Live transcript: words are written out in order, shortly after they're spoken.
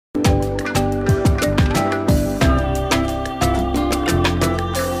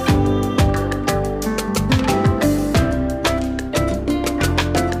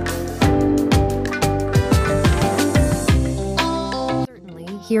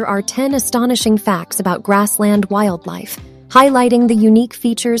here are 10 astonishing facts about grassland wildlife, highlighting the unique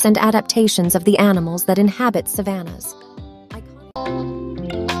features and adaptations of the animals that inhabit savannas.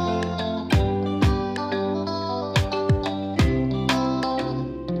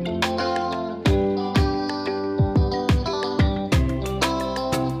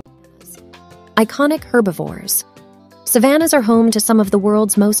 Iconic herbivores. Savannas are home to some of the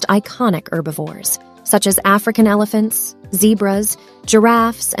world's most iconic herbivores, such as African elephants, zebras,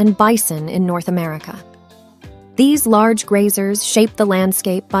 giraffes, and bison in North America. These large grazers shape the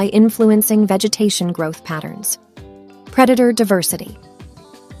landscape by influencing vegetation growth patterns. Predator diversity.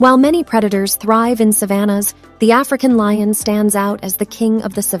 While many predators thrive in savannas, the African lion stands out as the king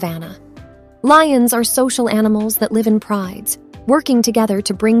of the savanna. Lions are social animals that live in prides, working together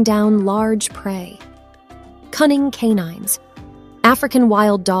to bring down large prey. Cunning canines. African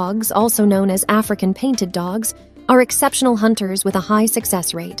wild dogs, also known as African painted dogs, are exceptional hunters with a high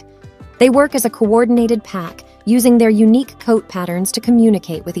success rate. They work as a coordinated pack, using their unique coat patterns to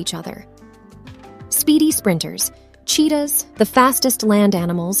communicate with each other. Speedy sprinters. Cheetahs, the fastest land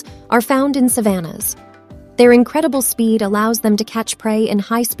animals, are found in savannas. Their incredible speed allows them to catch prey in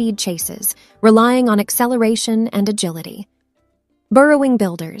high-speed chases, relying on acceleration and agility. Burrowing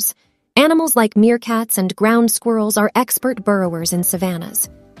builders. Animals like meerkats and ground squirrels are expert burrowers in savannas.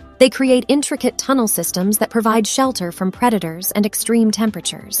 They create intricate tunnel systems that provide shelter from predators and extreme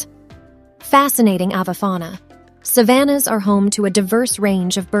temperatures. Fascinating avifauna. Savannas are home to a diverse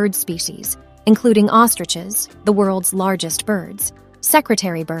range of bird species, including ostriches, the world's largest birds,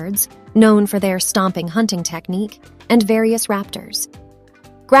 secretary birds, known for their stomping hunting technique, and various raptors.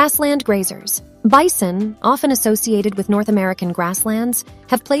 Grassland grazers. Bison, often associated with North American grasslands,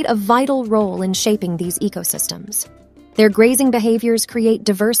 have played a vital role in shaping these ecosystems. Their grazing behaviors create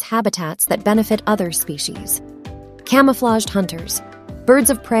diverse habitats that benefit other species. Camouflaged hunters. Birds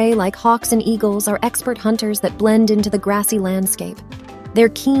of prey like hawks and eagles are expert hunters that blend into the grassy landscape. Their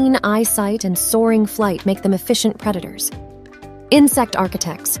keen eyesight and soaring flight make them efficient predators. Insect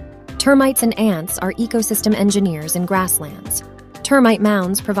architects. Termites and ants are ecosystem engineers in grasslands. Termite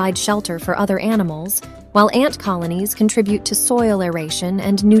mounds provide shelter for other animals, while ant colonies contribute to soil aeration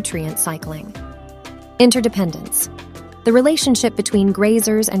and nutrient cycling. Interdependence. The relationship between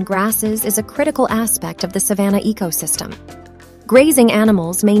grazers and grasses is a critical aspect of the savanna ecosystem. Grazing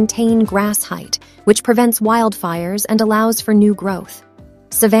animals maintain grass height, which prevents wildfires and allows for new growth.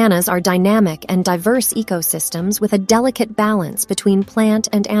 Savannas are dynamic and diverse ecosystems with a delicate balance between plant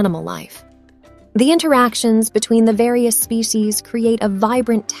and animal life. The interactions between the various species create a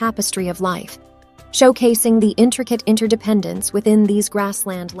vibrant tapestry of life, showcasing the intricate interdependence within these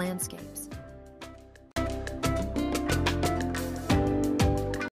grassland landscapes.